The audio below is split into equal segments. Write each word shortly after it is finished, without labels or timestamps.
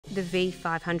The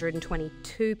V520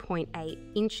 2.8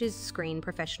 inches screen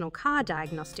professional car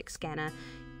diagnostic scanner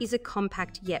is a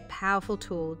compact yet powerful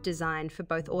tool designed for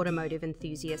both automotive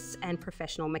enthusiasts and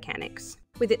professional mechanics.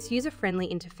 With its user-friendly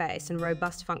interface and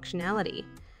robust functionality,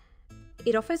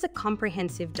 it offers a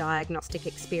comprehensive diagnostic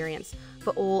experience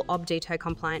for all OBD2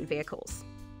 compliant vehicles.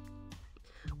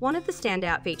 One of the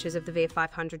standout features of the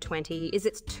V520 is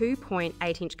its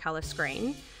 2.8-inch colour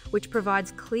screen, which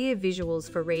provides clear visuals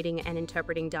for reading and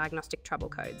interpreting diagnostic trouble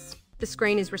codes. The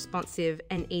screen is responsive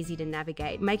and easy to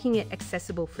navigate, making it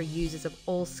accessible for users of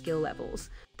all skill levels.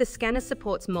 The scanner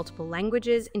supports multiple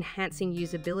languages, enhancing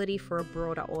usability for a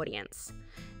broader audience.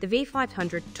 The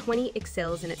V520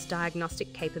 excels in its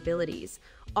diagnostic capabilities,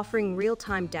 offering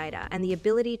real-time data and the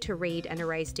ability to read and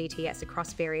erase DTS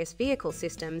across various vehicle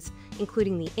systems,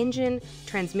 including the engine,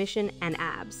 transmission, and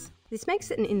ABS. This makes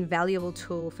it an invaluable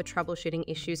tool for troubleshooting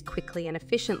issues quickly and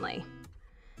efficiently.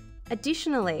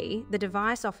 Additionally, the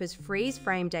device offers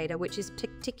freeze-frame data, which is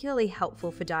particularly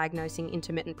helpful for diagnosing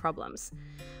intermittent problems.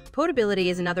 Portability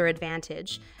is another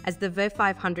advantage, as the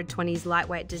V520's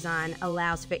lightweight design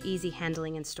allows for easy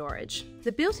handling and storage.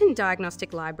 The built-in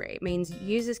diagnostic library means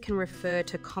users can refer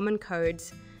to common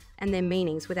codes and their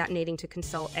meanings without needing to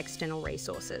consult external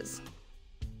resources.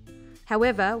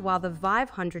 However, while the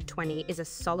V520 is a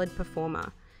solid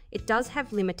performer, it does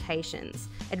have limitations.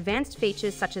 Advanced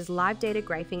features such as live data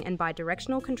graphing and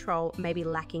bidirectional control may be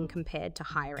lacking compared to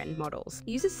higher-end models.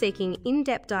 Users seeking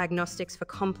in-depth diagnostics for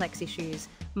complex issues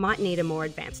might need a more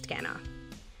advanced scanner.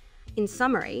 In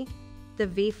summary, the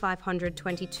V520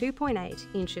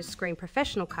 2.8 inches screen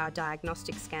professional car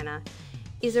diagnostic scanner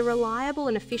is a reliable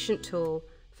and efficient tool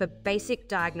for basic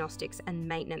diagnostics and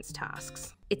maintenance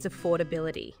tasks. Its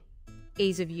affordability,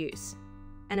 ease of use,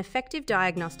 and effective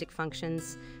diagnostic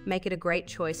functions make it a great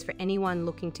choice for anyone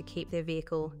looking to keep their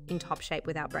vehicle in top shape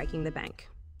without breaking the bank.